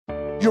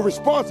Your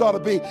response ought to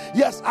be,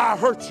 yes, I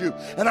hurt you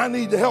and I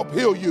need to help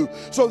heal you.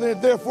 So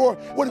then, therefore,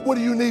 what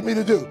do you need me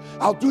to do?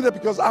 I'll do that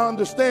because I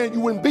understand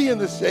you wouldn't be in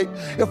this shape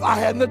if I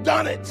hadn't have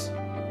done it.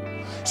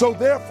 So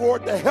therefore,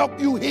 to help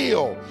you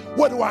heal,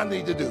 what do I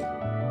need to do?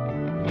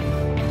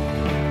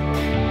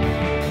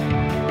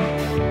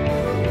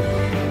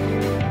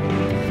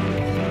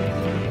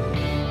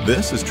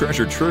 This is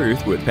Treasure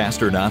Truth with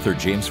pastor and author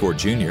James Ford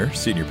Jr.,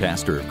 senior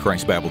pastor of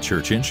Christ Bible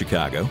Church in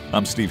Chicago.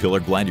 I'm Steve Hiller.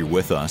 Glad you're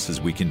with us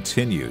as we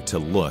continue to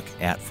look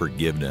at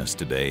forgiveness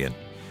today. And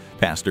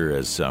Pastor,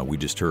 as we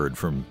just heard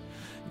from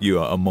you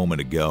a moment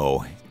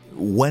ago,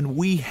 when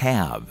we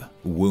have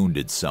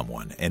wounded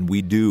someone and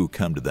we do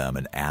come to them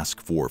and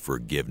ask for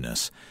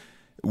forgiveness,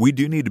 we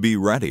do need to be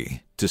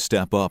ready to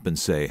step up and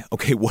say,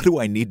 okay, what do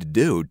I need to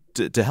do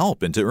to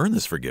help and to earn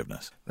this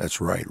forgiveness?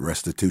 That's right,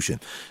 restitution.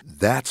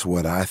 That's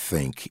what I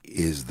think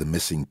is the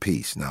missing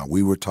piece. Now,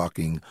 we were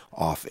talking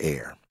off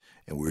air,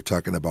 and we were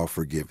talking about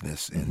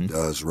forgiveness, and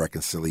does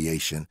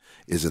reconciliation,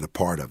 is it a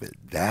part of it?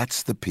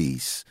 That's the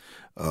piece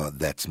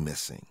that's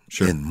missing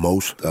in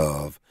most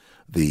of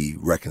the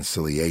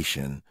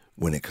reconciliation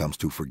when it comes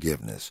to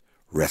forgiveness.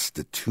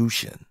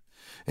 Restitution.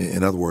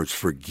 In other words,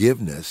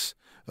 forgiveness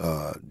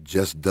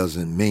just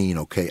doesn't mean,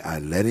 okay, I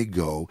let it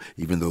go,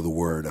 even though the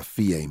word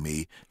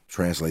aphiemi,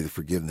 translated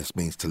forgiveness,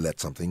 means to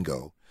let something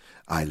go.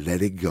 I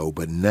let it go,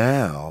 but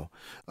now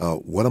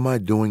what am I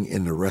doing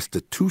in the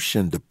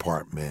restitution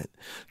department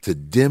to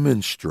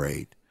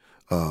demonstrate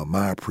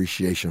my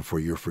appreciation for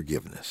your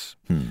forgiveness?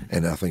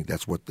 And I think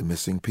that's what the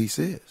missing piece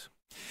is.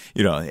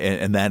 You know,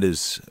 and that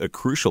is a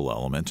crucial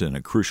element and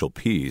a crucial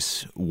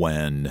piece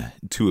when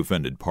two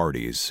offended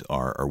parties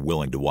are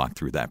willing to walk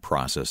through that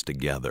process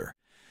together.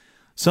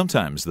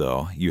 Sometimes,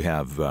 though, you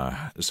have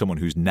someone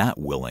who's not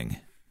willing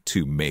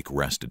to make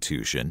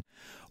restitution,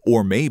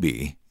 or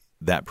maybe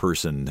that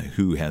person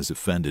who has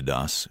offended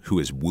us, who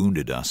has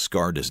wounded us,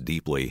 scarred us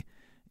deeply,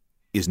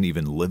 isn't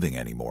even living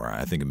anymore.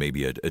 I think it may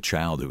be a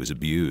child who was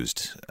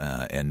abused,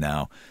 and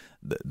now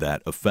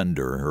that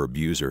offender or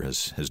abuser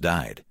has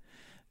died.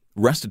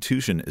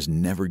 Restitution is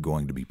never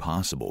going to be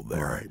possible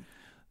there. Right.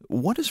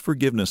 What does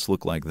forgiveness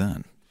look like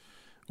then?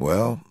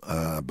 Well,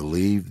 I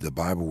believe the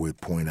Bible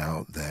would point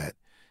out that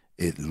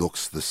it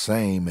looks the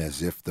same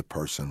as if the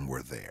person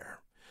were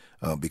there,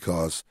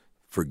 because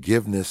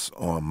forgiveness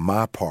on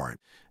my part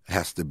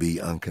has to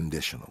be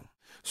unconditional.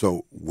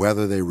 So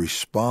whether they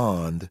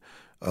respond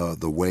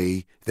the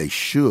way they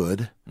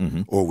should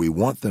or we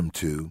want them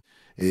to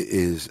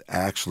is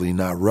actually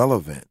not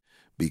relevant,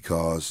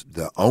 because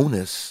the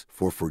onus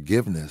for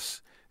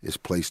forgiveness is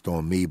placed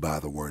on me by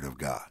the Word of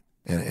God.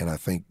 And I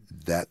think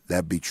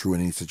that be true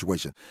in any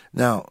situation.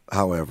 Now,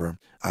 however,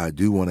 I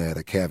do want to add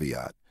a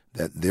caveat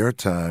that there are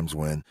times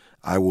when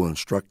I will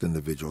instruct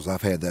individuals.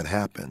 I've had that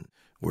happen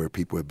where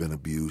people have been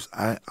abused.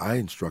 I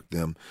instruct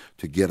them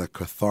to get a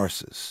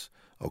catharsis.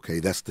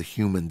 Okay, that's the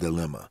human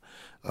dilemma.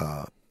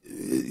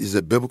 Is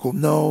it biblical?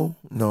 No,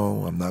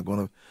 I'm not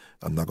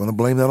gonna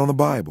blame that on the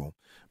Bible.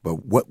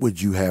 But what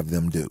would you have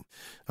them do?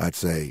 I'd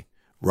say,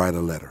 write a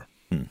letter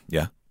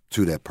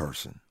to that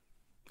person,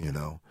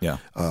 go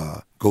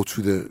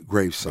to the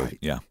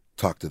gravesite,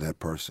 talk to that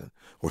person,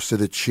 or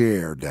sit a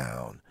chair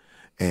down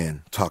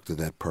and talk to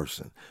that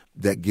person.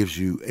 That gives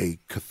you a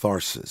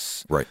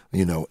catharsis, right?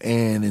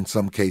 And in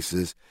some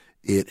cases,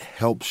 it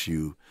helps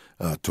you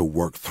to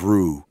work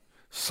through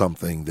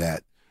something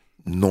that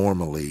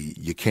normally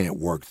you can't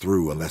work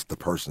through unless the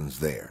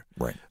person's there.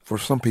 Right. For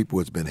some people,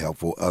 it's been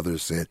helpful.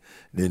 Others said,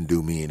 it didn't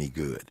do me any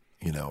good,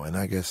 and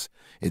I guess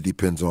it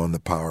depends on the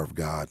power of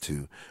God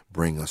to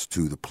bring us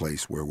to the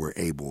place where we're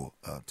able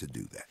to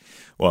do that.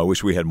 Well, I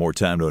wish we had more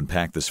time to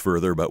unpack this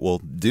further, but we'll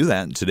do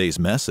that in today's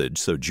message.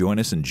 So join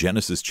us in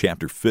Genesis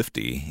chapter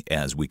 50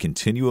 as we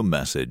continue a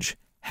message,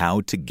 How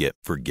to Get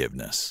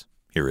Forgiveness.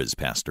 Here is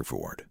Pastor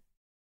Ford.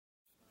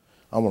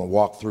 I want to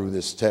walk through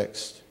this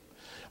text.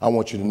 I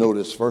want you to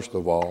notice, first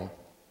of all,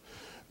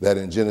 that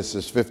in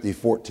Genesis 50,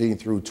 14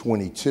 through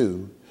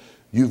 22,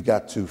 you've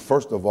got to,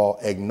 first of all,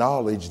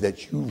 acknowledge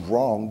that you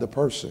wronged the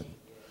person.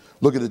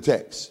 Look at the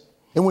text.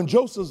 And when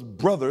Joseph's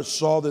brothers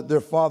saw that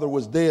their father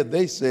was dead,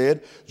 they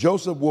said,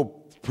 Joseph will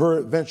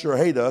peradventure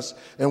hate us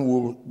and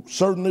will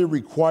certainly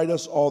requite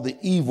us all the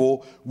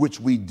evil which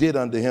we did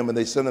unto him. And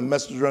they sent a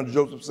messenger unto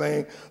Joseph,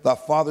 saying, thy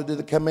father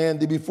did command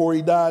thee before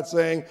he died,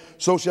 saying,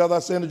 so shall thou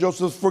say unto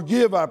Joseph,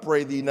 forgive, I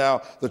pray thee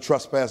now, the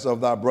trespass of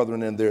thy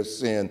brethren and their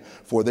sin,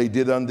 for they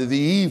did unto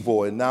thee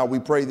evil. And now we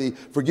pray thee,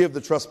 forgive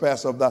the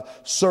trespass of thy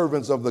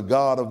servants of the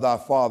God of thy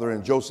father.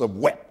 And Joseph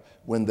wept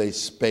when they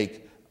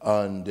spake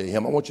unto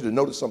him. I want you to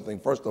notice something,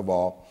 first of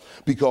all,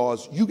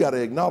 because you got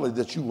to acknowledge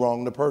that you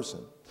wronged the person.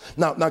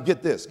 Now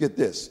get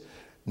this.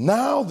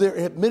 Now they're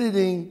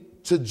admitting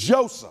to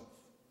Joseph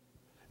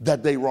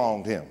that they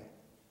wronged him.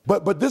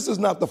 But this is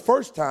not the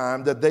first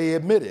time that they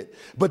admitted,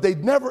 but they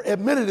never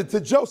admitted it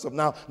to Joseph.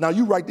 Now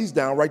you write these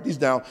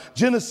down.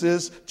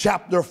 Genesis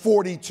chapter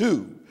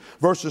 42,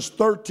 verses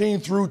 13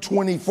 through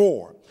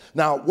 24.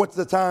 Now, what's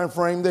the time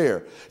frame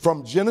there?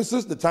 From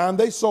Genesis, the time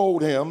they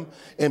sold him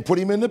and put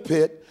him in the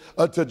pit,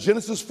 to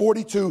Genesis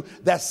 42,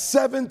 that's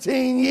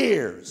 17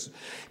 years.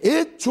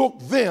 It took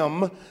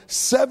them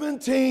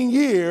 17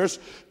 years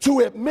to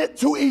admit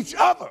to each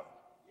other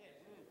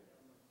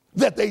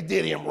that they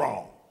did him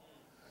wrong.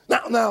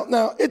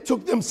 Now, it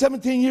took them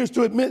 17 years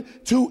to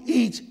admit to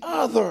each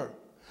other.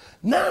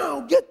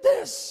 Now, get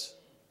this.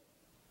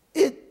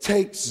 It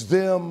takes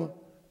them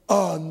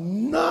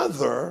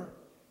another,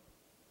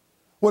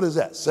 what is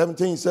that?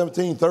 17,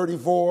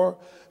 34,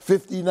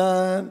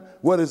 59.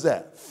 What is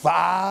that?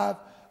 5.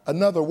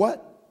 Another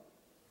what?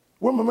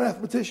 Where are my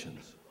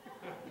mathematicians?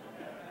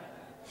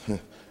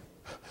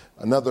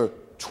 Another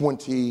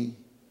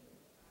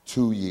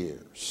 22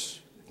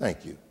 years.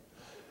 Thank you.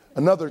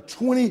 Another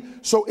 20.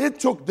 So it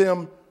took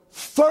them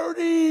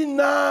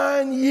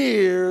 39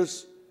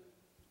 years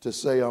to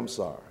say, I'm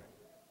sorry.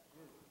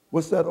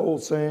 What's that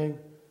old saying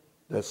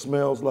that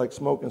smells like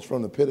smoke is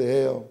from the pit of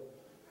hell?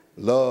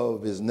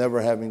 Love is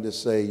never having to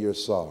say you're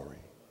sorry.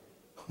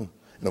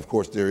 And of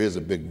course, there is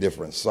a big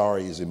difference.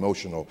 Sorry is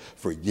emotional.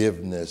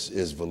 Forgiveness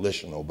is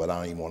volitional, but I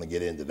don't even want to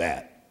get into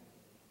that.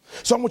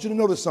 So I want you to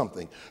notice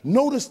something.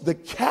 Notice the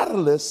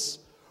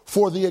catalyst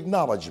for the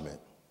acknowledgement.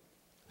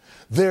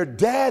 Their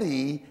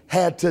daddy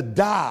had to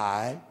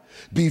die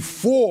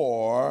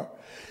before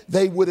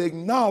they would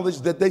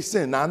acknowledge that they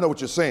sinned. Now, I know what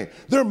you're saying.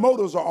 Their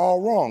motives are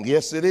all wrong.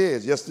 Yes, it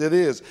is. Yes, it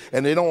is.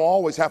 And they don't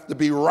always have to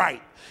be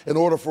right in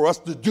order for us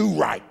to do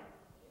right.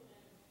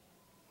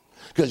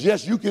 Because,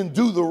 yes, you can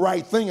do the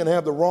right thing and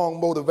have the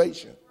wrong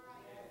motivation.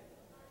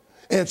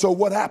 And so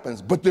what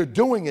happens? But they're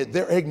doing it.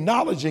 They're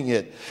acknowledging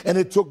it. And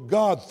it took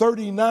God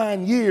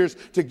 39 years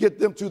to get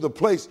them to the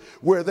place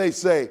where they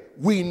say,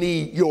 we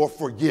need your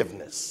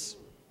forgiveness.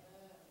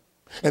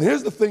 And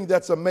here's the thing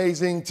that's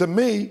amazing to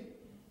me.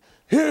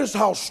 Here's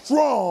how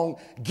strong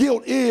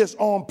guilt is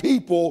on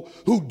people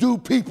who do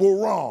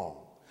people wrong.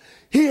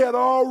 He had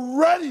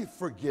already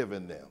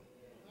forgiven them.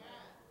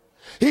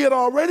 He had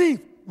already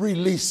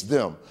released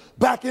them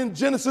back in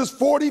Genesis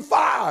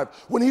 45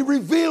 when he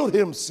revealed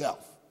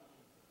himself.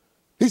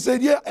 He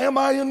said, yeah, am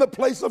I in the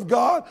place of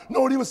God?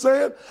 Know what he was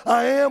saying?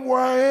 I am where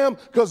I am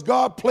because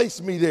God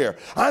placed me there.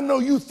 I know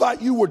you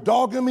thought you were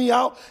dogging me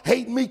out,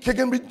 hating me,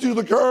 kicking me to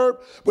the curb,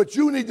 but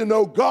you need to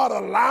know God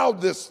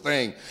allowed this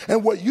thing.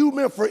 And what you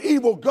meant for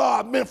evil,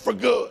 God meant for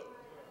good.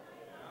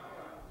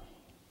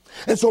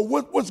 And so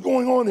what's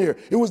going on here?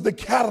 It was the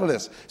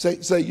catalyst.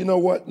 Say, you know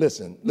what?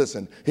 Listen.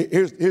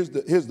 Here's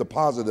the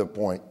positive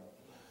point.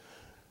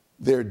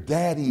 Their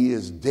daddy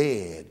is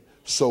dead.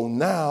 So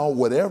now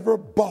whatever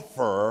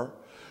buffer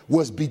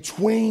was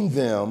between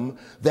them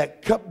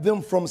that kept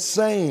them from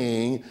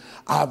saying,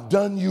 I've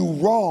done you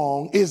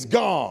wrong, is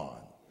gone.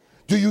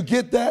 Do you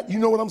get that? You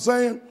know what I'm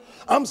saying?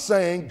 I'm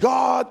saying,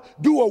 God,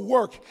 do a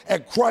work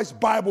at Christ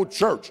Bible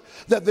Church,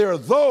 that there are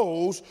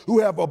those who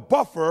have a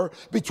buffer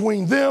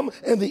between them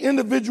and the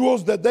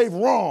individuals that they've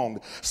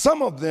wronged.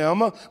 Some of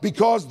them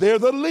because they're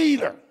the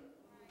leader.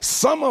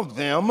 Some of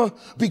them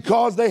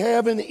because they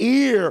have an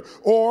ear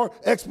or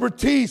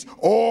expertise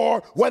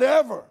or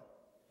whatever.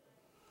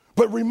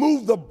 But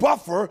remove the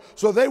buffer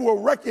so they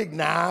will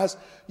recognize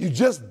you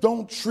just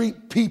don't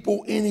treat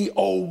people any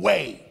old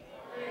way.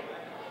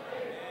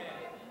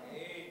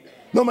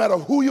 No matter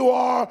who you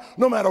are,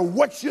 no matter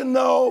what you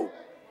know.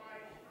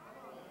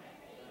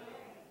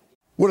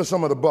 What are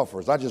some of the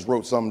buffers? I just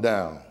wrote some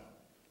down.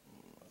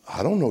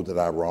 I don't know that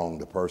I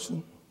wronged the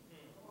person.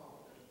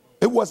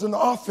 It wasn't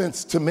an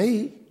offense to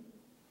me.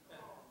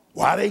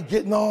 Why are they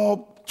getting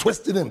all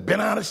twisted and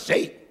bent out of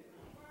shape?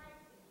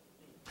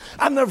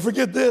 I'll never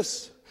forget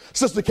this.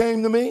 Sister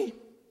came to me.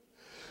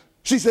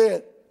 She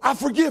said, I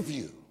forgive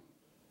you.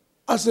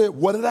 I said,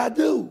 what did I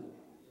do?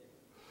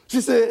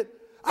 She said,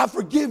 I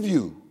forgive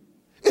you.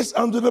 It's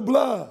under the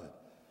blood.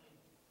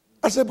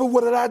 I said, but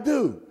what did I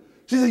do?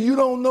 She said, you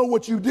don't know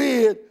what you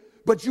did,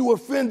 but you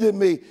offended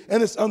me,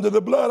 and it's under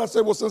the blood. I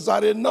said, well, since I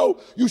didn't know,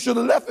 you should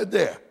have left it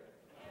there.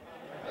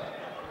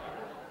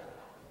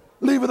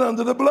 Leave it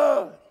under the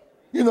blood.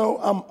 You know,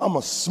 I'm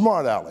a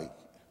smart aleck.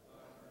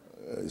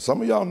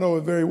 Some of y'all know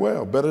it very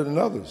well, better than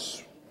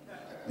others.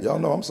 Y'all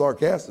know I'm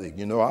sarcastic.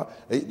 You know,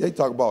 they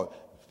talk about,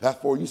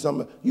 Pastor, you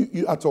something.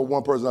 I told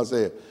one person, I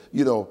said,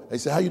 you know, they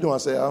said, how you doing? I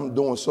said, I'm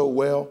doing so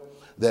well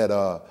that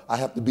I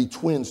have to be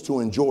twins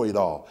to enjoy it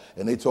all.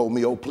 And they told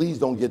me, oh, please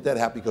don't get that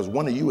happy because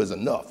one of you is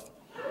enough.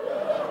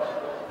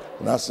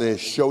 And I said,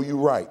 show you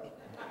right.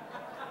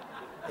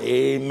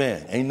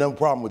 Amen. Ain't no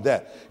problem with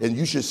that. And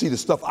you should see the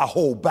stuff I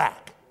hold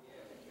back.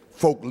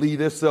 Folk leave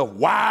themselves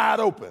wide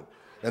open.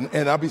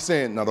 And I'll be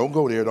saying, no, don't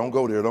go there, don't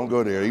go there, don't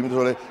go there. Even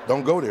though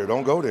don't go there,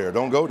 don't go there,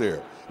 don't go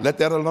there. Let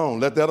that alone,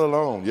 let that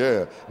alone.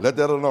 Yeah, let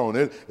that alone.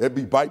 It'd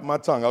be biting my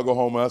tongue. I'll go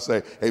home and I'll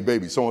say, hey,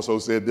 baby, so-and-so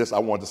said this. I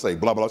want to say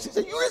blah, blah. She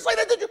said, you didn't say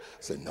that, did you? I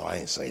said, no, I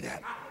didn't say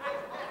that.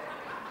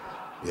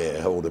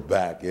 Yeah, hold it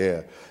back,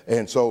 yeah.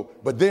 And so,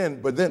 but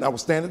then I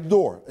was standing at the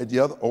door at the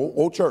other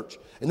old church.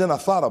 And then I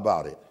thought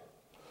about it.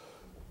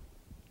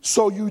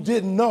 So you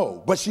didn't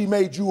know, but she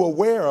made you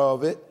aware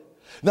of it.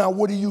 Now,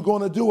 what are you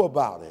going to do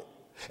about it?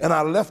 And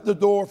I left the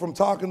door from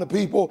talking to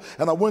people,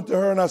 and I went to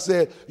her and I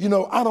said, you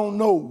know, I don't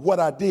know what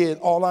I did.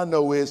 All I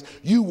know is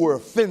you were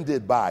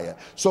offended by it.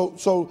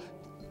 So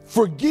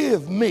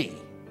forgive me.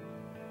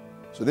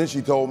 So then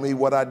she told me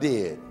what I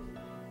did.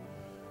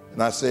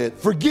 And I said,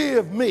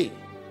 forgive me.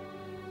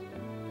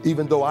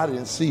 Even though I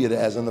didn't see it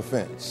as an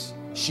offense.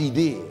 She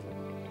did.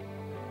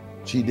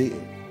 She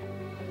did.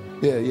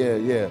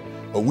 Yeah.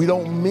 But we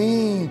don't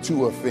mean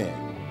to offend.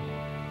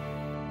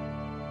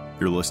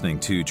 You're listening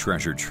to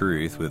Treasured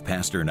Truth with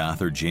pastor and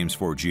author James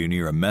Ford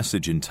Jr., a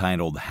message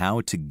entitled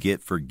How to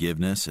Get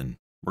Forgiveness, and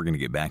we're going to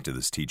get back to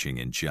this teaching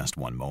in just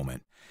one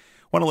moment.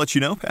 I want to let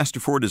you know Pastor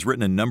Ford has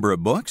written a number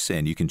of books,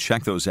 and you can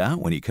check those out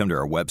when you come to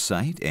our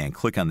website and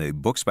click on the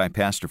Books by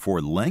Pastor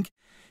Ford link.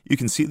 You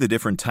can see the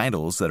different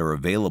titles that are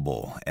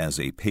available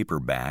as a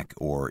paperback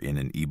or in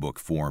an ebook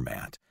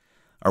format.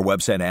 Our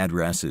website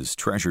address is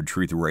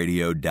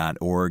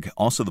treasuredtruthradio.org.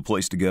 Also the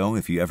place to go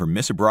if you ever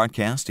miss a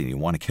broadcast and you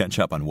want to catch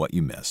up on what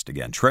you missed.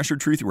 Again,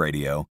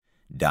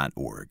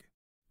 treasuredtruthradio.org.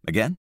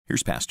 Again,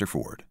 here's Pastor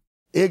Ford.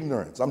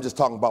 Ignorance. I'm just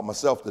talking about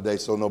myself today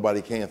so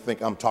nobody can't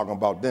think I'm talking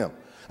about them.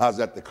 I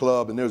was at the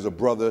club and there's a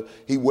brother,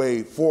 he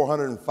weighed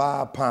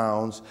 405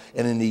 pounds,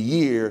 and in a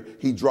year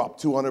he dropped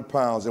 200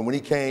 pounds. And when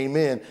he came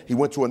in, he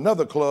went to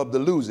another club to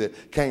lose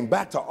it, came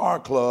back to our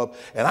club,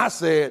 and I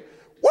said,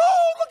 whoa,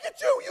 look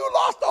at you, you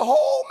lost a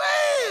whole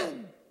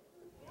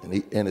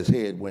man. And his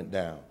head went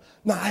down.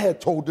 Now I had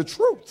told the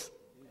truth.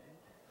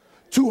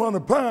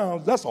 200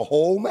 pounds, that's a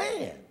whole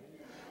man.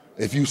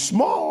 If you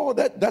small,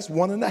 that's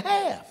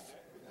 1.5.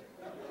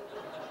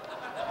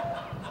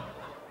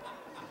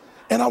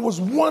 And I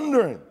was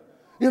wondering,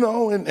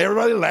 and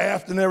everybody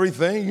laughed and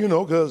everything,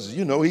 because,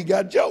 he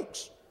got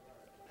jokes.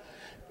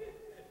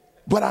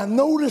 But I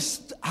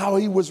noticed how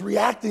he was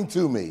reacting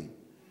to me.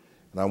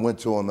 And I went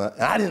to him,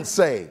 and I didn't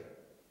say,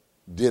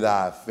 did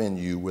I offend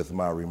you with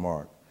my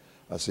remark?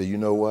 I said, you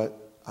know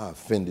what? I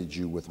offended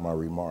you with my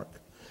remark.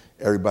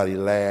 Everybody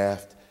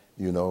laughed,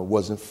 it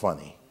wasn't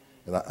funny.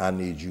 And I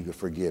need you to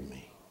forgive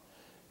me.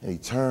 And he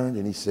turned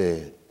and he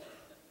said,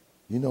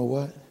 you know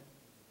what?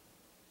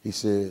 He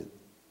said,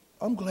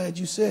 I'm glad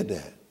you said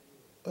that.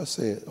 I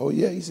said, oh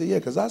yeah? He said, yeah,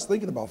 because I was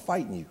thinking about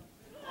fighting you.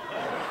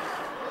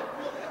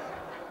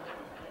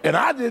 And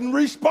I didn't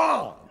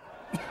respond.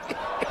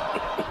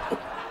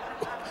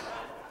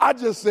 I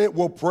just said,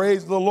 well,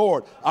 praise the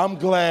Lord. I'm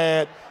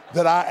glad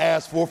that I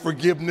asked for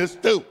forgiveness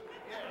too.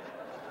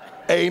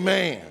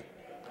 Amen.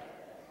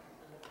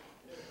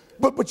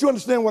 But you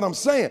understand what I'm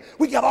saying?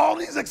 We got all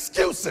these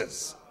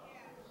excuses.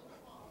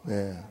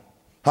 Yeah.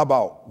 How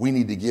about we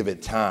need to give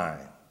it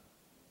time?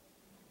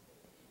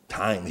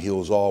 Time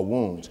heals all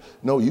wounds.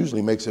 No,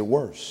 usually makes it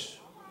worse.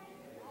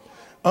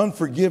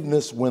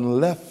 Unforgiveness, when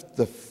left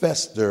to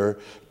fester,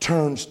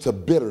 turns to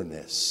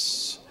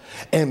bitterness.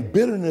 And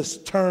bitterness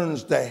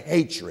turns to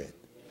hatred.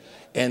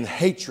 And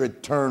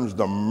hatred turns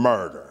to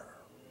murder.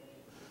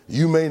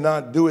 You may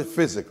not do it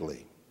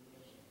physically.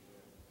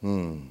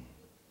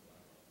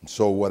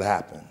 So what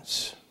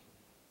happens?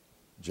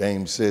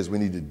 James says we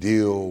need to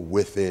deal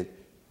with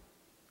it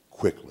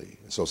quickly.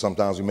 So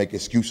sometimes we make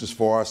excuses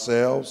for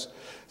ourselves.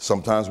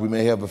 Sometimes we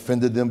may have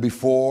offended them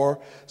before.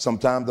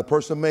 Sometimes the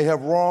person may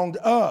have wronged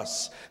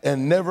us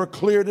and never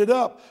cleared it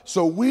up.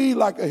 So we,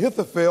 like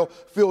Ahithophel,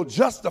 feel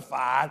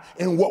justified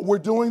in what we're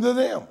doing to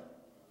them.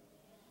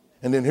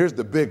 And then here's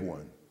the big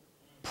one.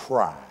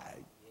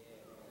 Pride.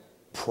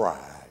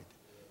 Pride.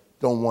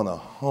 Don't want to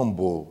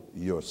humble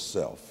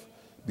yourself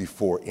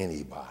before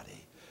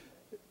anybody.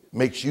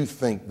 Makes you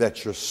think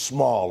that you're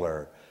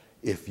smaller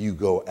if you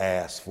go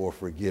ask for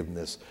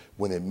forgiveness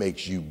when it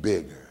makes you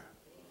bigger.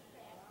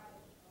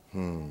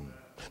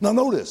 Now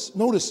notice,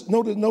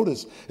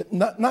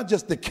 not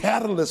just the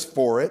catalyst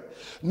for it,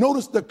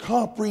 notice the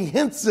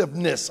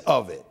comprehensiveness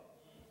of it.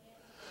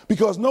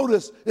 Because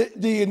notice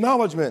the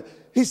acknowledgement.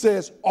 He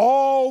says,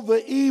 all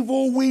the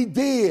evil we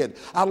did.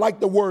 I like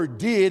the word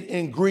did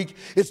in Greek.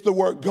 It's the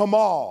word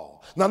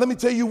gamal. Now let me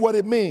tell you what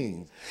it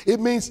means. It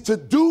means to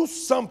do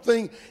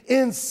something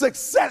in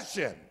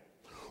succession.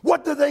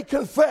 What did they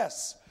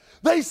confess?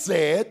 They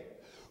said,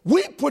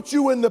 we put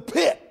you in the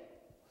pit,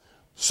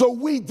 so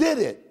we did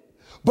it.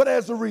 But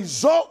as a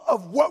result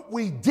of what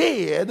we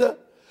did,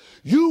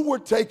 you were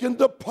taken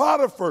to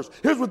Potiphar's.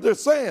 Here's what they're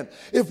saying.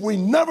 If we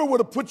never would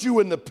have put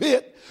you in the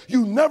pit,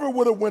 you never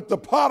would have went to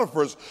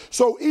Potiphar's.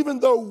 So even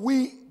though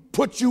we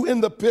put you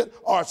in the pit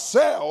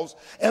ourselves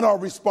and are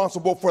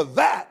responsible for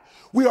that,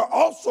 we are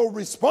also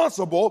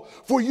responsible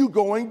for you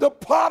going to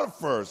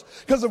Potiphar's.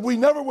 Because if we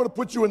never would have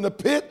put you in the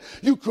pit,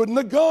 you couldn't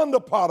have gone to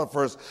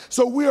Potiphar's.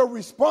 So we are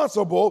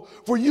responsible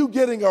for you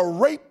getting a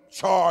rape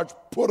charge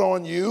put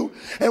on you,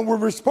 and we're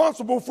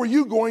responsible for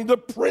you going to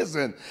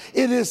prison.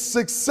 It is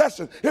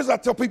succession. Here's what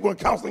I tell people in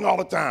counseling all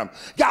the time.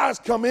 Guys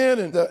come in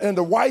and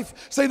the wife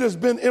say there's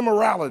been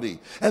immorality,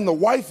 and the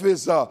wife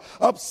is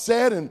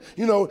upset, and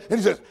and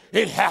he says,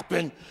 it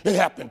happened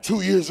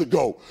 2 years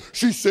ago.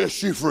 She says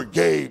she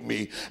forgave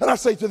me. And I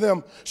say to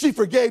them, she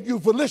forgave you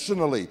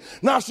volitionally.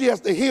 Now she has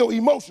to heal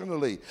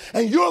emotionally.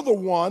 And you're the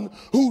one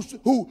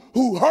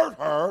who hurt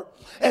her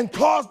and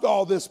caused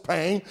all this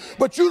pain,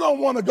 but you don't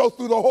want to go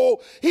through the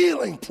whole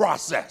healing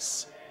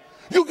process.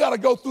 You got to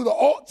go through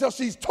till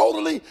she's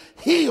totally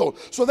healed.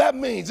 So that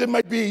means it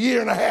might be a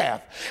year and a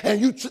half, and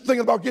you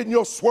thinking about getting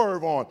your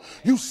swerve on.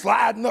 You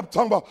sliding up,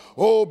 talking about,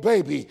 oh,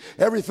 baby,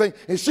 everything.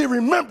 And she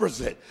remembers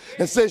it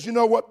and says, you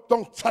know what?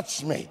 Don't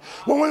touch me.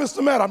 Well, what's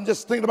the matter? I'm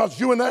just thinking about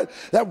you and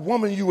that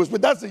woman you was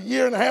with. That's a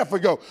year and a half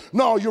ago.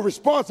 No, your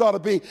response ought to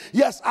be,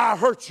 yes, I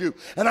hurt you,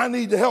 and I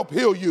need to help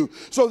heal you.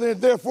 So then,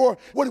 therefore,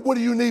 what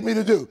do you need me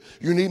to do?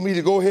 You need me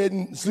to go ahead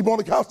and sleep on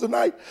the couch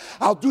tonight?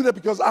 I'll do that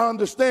because I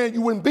understand you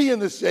wouldn't be in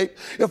this shape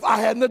if I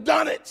hadn't have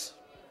done it.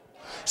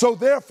 So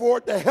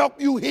therefore, to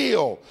help you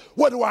heal,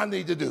 what do I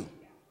need to do?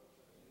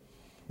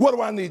 What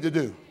do I need to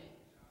do?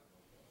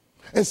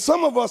 And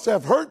some of us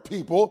have hurt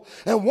people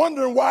and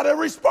wondering why they're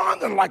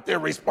responding like they're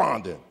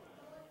responding.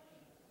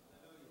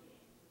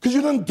 Because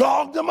you done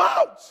dogged them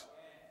out.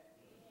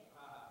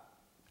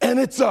 And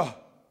it's a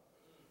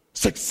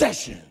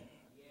succession.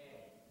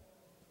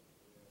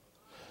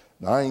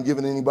 Now, I ain't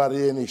giving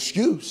anybody an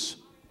excuse,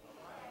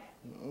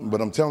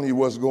 but I'm telling you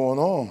what's going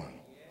on.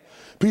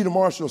 Peter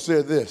Marshall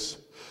said this,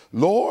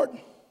 Lord,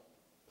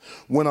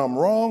 when I'm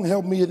wrong,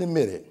 help me to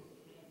admit it.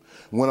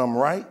 When I'm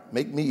right,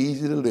 make me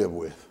easy to live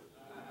with.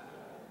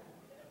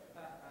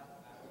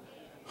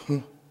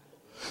 Now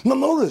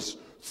notice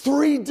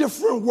 3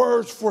 different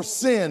words for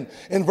sin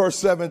in verse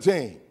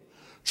 17.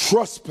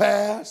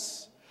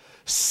 Trespass,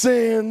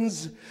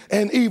 sins,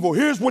 and evil.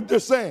 Here's what they're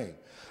saying.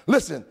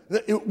 Listen,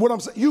 what I'm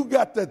saying, you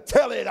got to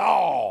tell it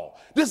all.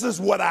 This is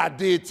what I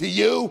did to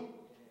you.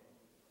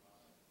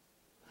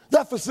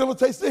 That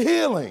facilitates the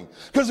healing.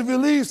 Because if you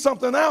leave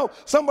something out,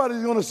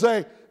 somebody's going to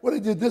say, well, they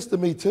did this to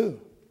me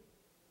too.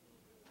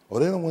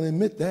 Well, they don't want to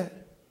admit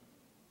that.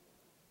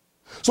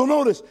 So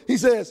notice, he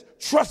says,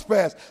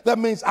 trespass. That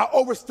means I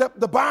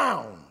overstepped the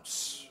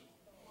bounds.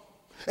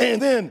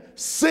 And then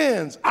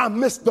sins, I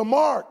missed the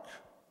mark.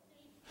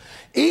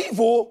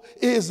 Evil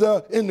is,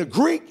 in the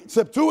Greek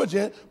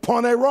Septuagint,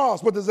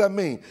 poneros. What does that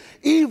mean?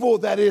 Evil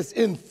that is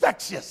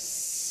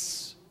infectious.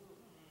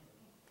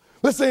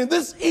 They're saying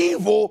this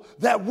evil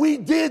that we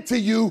did to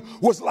you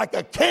was like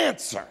a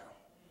cancer,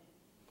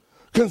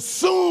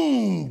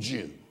 consumed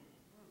you.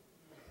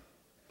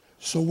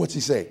 So what's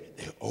he say?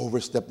 They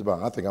overstepped the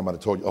bound. I think I might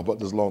have told you about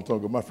this a long time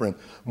ago. My friend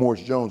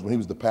Morris Jones, when he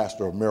was the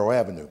pastor of Merrill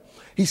Avenue,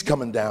 he's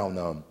coming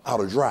down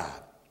Outer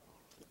Drive,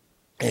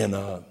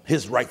 and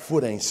his right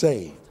foot ain't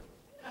saved.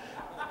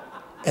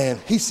 And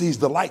he sees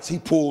the lights, he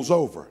pulls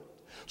over.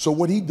 So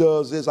what he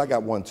does is, I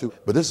got one too,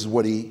 but this is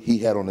what he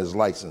had on his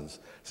license.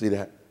 See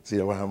that? See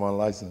what I have on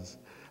my license?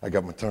 I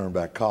got my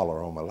turnback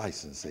collar on my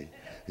license, see?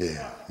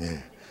 Yeah.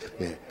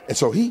 And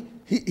so he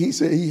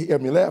said, he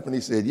had me laughing. He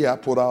said, yeah, I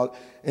pulled out.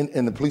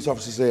 And the police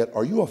officer said,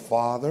 are you a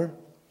father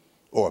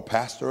or a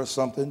pastor or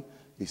something?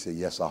 He said,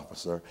 yes,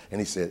 officer.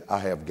 And he said, I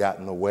have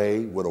gotten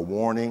away with a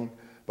warning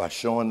by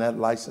showing that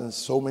license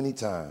so many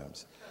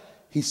times.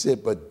 He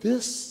said, but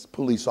this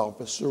police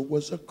officer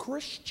was a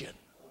Christian.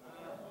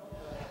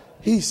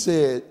 He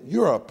said,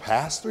 you're a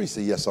pastor? He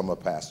said, yes, I'm a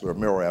pastor of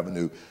Merrill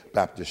Avenue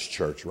Baptist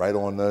Church, right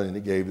on there. And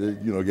he gave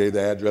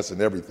the address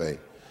and everything.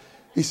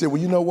 He said,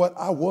 well, you know what?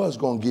 I was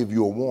going to give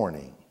you a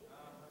warning.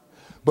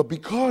 But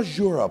because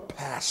you're a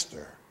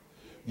pastor,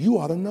 you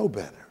ought to know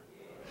better.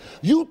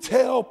 You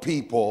tell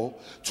people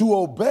to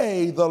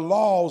obey the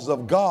laws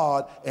of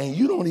God, and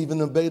you don't even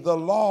obey the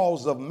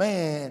laws of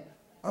man.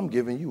 I'm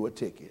giving you a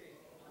ticket.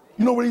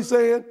 You know what he's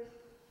saying?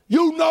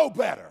 You know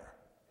better.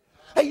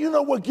 Hey, you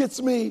know what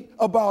gets me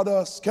about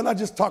us? Can I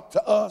just talk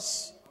to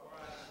us?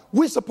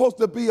 We're supposed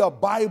to be a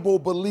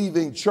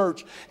Bible-believing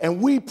church, and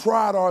we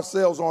pride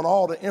ourselves on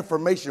all the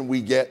information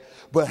we get,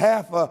 but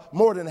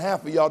more than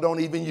half of y'all don't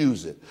even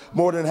use it.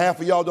 More than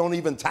half of y'all don't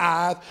even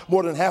tithe.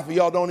 More than half of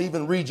y'all don't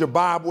even read your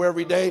Bible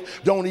every day,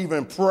 don't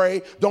even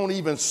pray, don't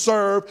even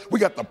serve. We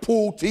got the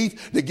pull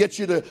teeth to get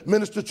you to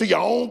minister to your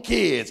own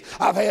kids.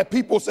 I've had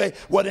people say,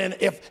 well, then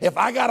if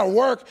I got to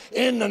work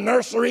in the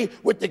nursery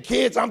with the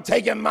kids, I'm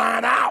taking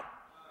mine out.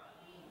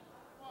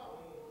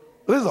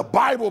 This is a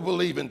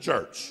Bible-believing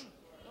church.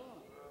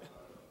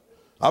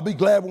 I'll be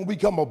glad when we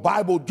become a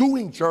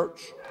Bible-doing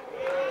church.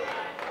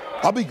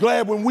 I'll be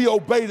glad when we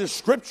obey the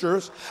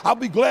scriptures. I'll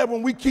be glad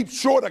when we keep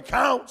short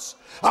accounts.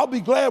 I'll be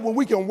glad when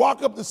we can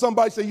walk up to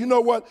somebody and say, you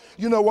know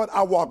what?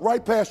 I walked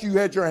right past you,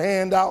 had your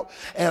hand out,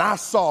 and I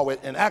saw it,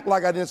 and act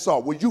like I didn't saw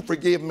it. Would you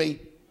forgive me?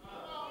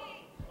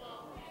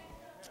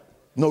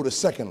 Notice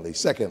secondly,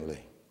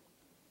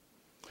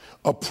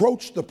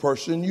 approach the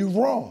person you've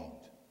wronged.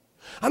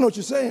 I know what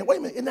you're saying. Wait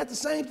a minute, isn't that the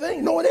same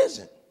thing? No, it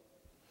isn't.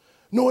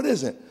 No, it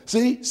isn't.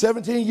 See,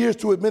 17 years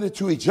to admit it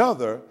to each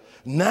other.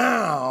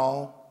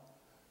 Now,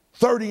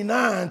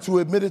 39 to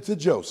admit it to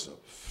Joseph.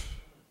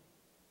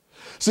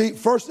 See,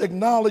 first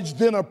acknowledge,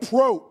 then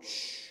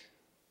approach.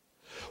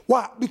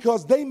 Why?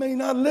 Because they may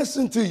not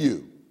listen to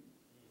you.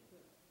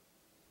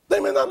 They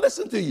may not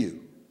listen to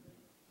you.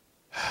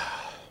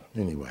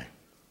 Anyway,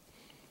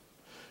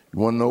 you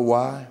want to know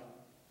why?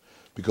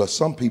 Because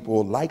some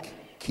people like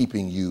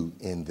keeping you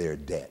in their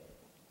debt.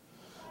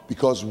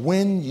 Because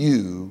when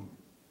you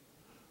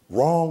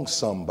wrong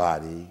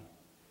somebody,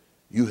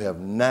 you have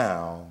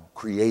now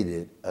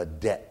created a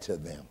debt to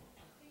them.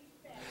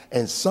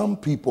 And some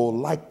people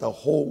like to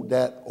hold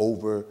that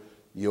over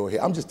your head.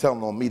 I'm just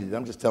telling on me today.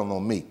 I'm just telling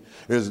on me.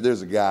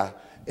 There's a guy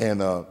in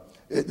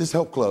this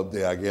health club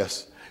there, I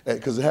guess,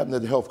 because it happened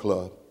at the health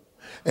club.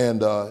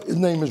 And his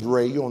name is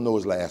Ray. You don't know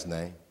his last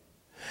name.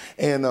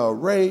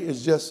 And Ray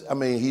is just,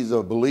 he's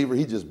a believer.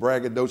 He's just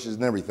braggadocious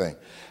and everything.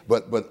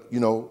 But you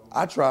know,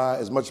 I try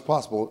as much as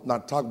possible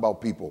not to talk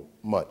about people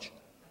much.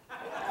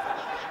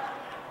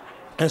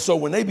 And so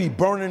when they be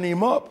burning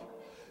him up,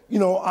 you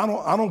know,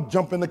 I don't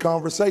jump in the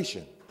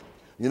conversation.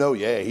 You know,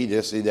 yeah,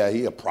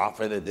 he a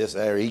prophet at this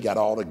area. He got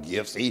all the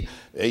gifts. Hey,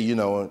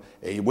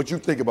 what you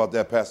think about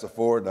that, Pastor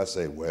Ford? And I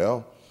say,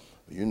 well,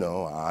 you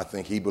know, I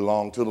think he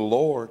belonged to the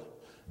Lord.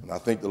 And I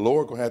think the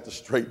Lord going to have to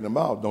straighten him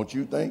out, don't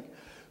you think?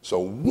 So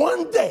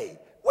one day,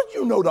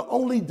 the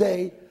only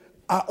day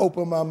I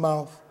open my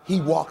mouth,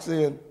 he walks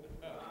in.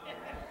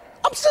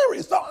 I'm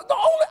serious. I'm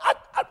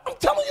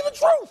telling you the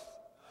truth.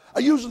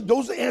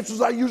 Those are the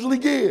answers I usually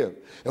give.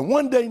 And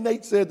one day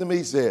Nate said to me,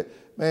 he said,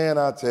 man,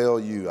 I tell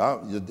you,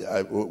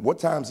 what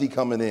time's he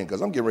coming in?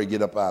 Because I'm getting ready to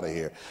get up out of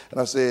here.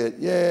 And I said,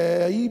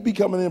 yeah, he be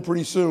coming in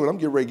pretty soon. I'm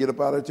getting ready to get up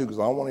out of here too because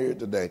I don't want to hear it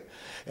today.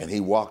 And he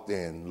walked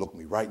in, looked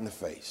me right in the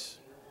face.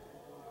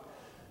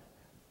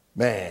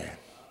 Man,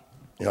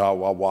 you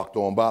know, I walked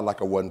on by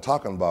like I wasn't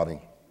talking about him.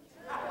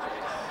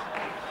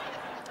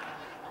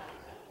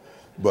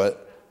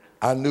 But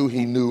I knew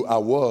he knew I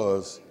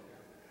was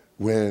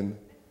when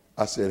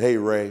I said, hey,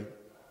 Ray.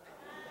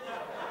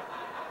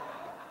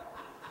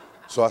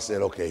 So I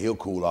said, okay, he'll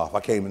cool off.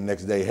 I came in the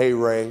next day, hey,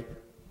 Ray.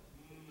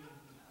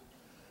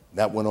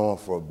 That went on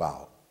for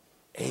about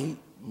 8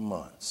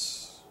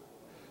 months.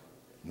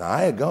 Now,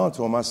 I had gone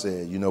to him. I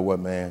said, you know what,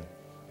 man?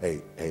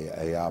 Hey,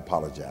 I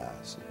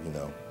apologize. You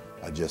know,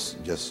 I just,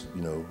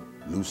 you know,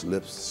 loose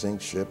lips, sink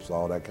ships,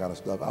 all that kind of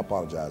stuff. I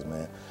apologize,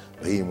 man.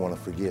 But he didn't want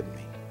to forgive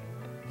me.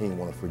 He didn't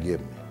want to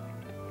forgive me.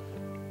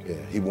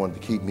 Yeah, he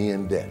wanted to keep me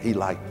in debt. He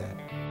liked that.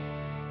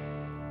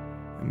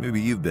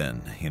 Maybe you've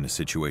been in a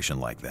situation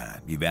like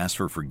that. You've asked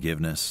for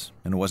forgiveness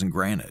and it wasn't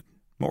granted.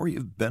 Or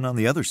you've been on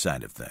the other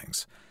side of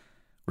things,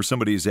 where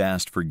somebody's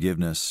asked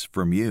forgiveness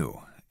from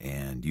you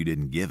and you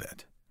didn't give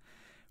it.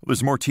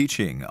 There's more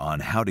teaching on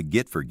how to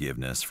get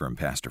forgiveness from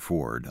Pastor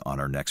Ford on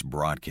our next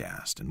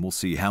broadcast, and we'll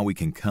see how we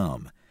can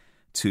come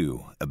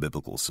to a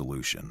biblical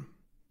solution.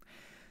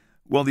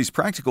 Well, these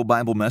practical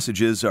Bible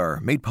messages are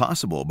made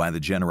possible by the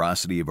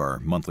generosity of our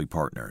monthly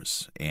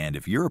partners. And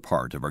if you're a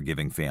part of our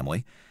giving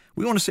family,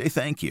 we want to say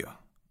thank you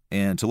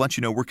and to let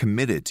you know we're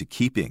committed to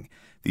keeping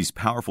these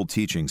powerful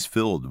teachings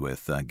filled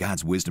with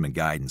God's wisdom and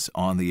guidance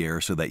on the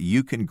air so that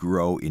you can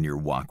grow in your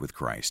walk with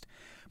Christ.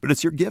 But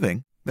it's your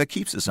giving that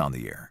keeps us on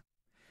the air.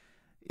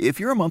 If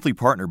you're a monthly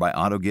partner by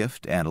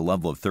AutoGift at a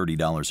level of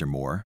 $30 or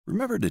more,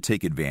 remember to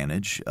take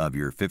advantage of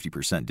your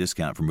 50%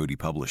 discount from Moody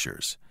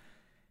Publishers.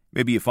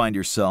 Maybe you find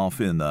yourself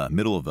in the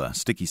middle of a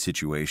sticky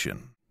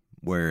situation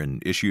where an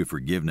issue of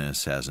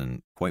forgiveness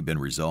hasn't quite been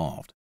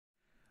resolved.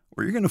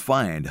 Where you're going to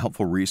find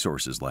helpful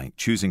resources like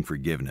Choosing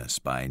Forgiveness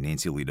by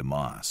Nancy Lee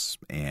DeMoss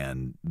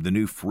and The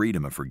New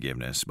Freedom of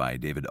Forgiveness by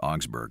David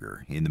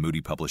Augsburger in the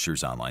Moody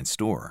Publishers online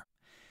store.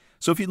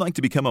 So if you'd like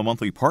to become a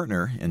monthly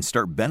partner and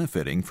start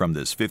benefiting from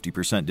this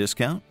 50%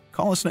 discount,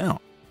 call us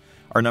now.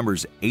 Our number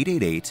is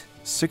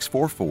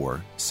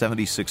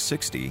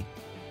 888-644-7660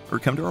 or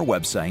come to our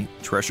website,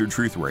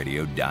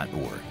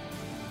 treasuredtruthradio.org.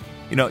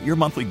 You know, your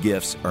monthly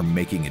gifts are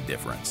making a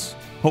difference.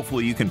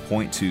 Hopefully you can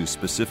point to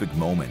specific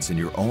moments in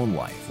your own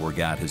life where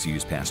God has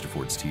used Pastor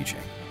Ford's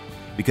teaching.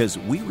 Because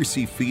we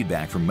receive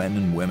feedback from men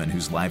and women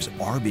whose lives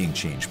are being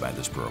changed by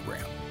this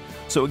program.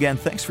 So again,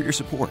 thanks for your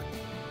support.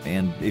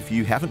 And if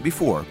you haven't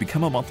before,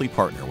 become a monthly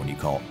partner when you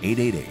call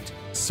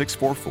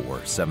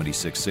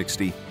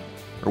 888-644-7660.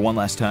 Or one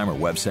last time, our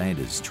website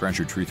is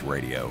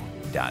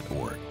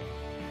treasuredtruthradio.org.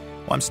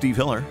 Well, I'm Steve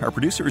Hiller. Our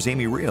producer is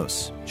Amy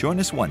Rios. Join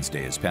us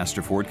Wednesday as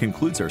Pastor Ford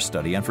concludes our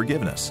study on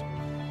forgiveness,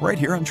 right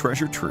here on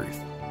Treasured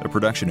Truth, a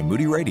production of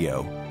Moody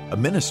Radio, a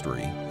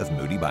ministry of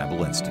Moody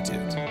Bible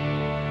Institute.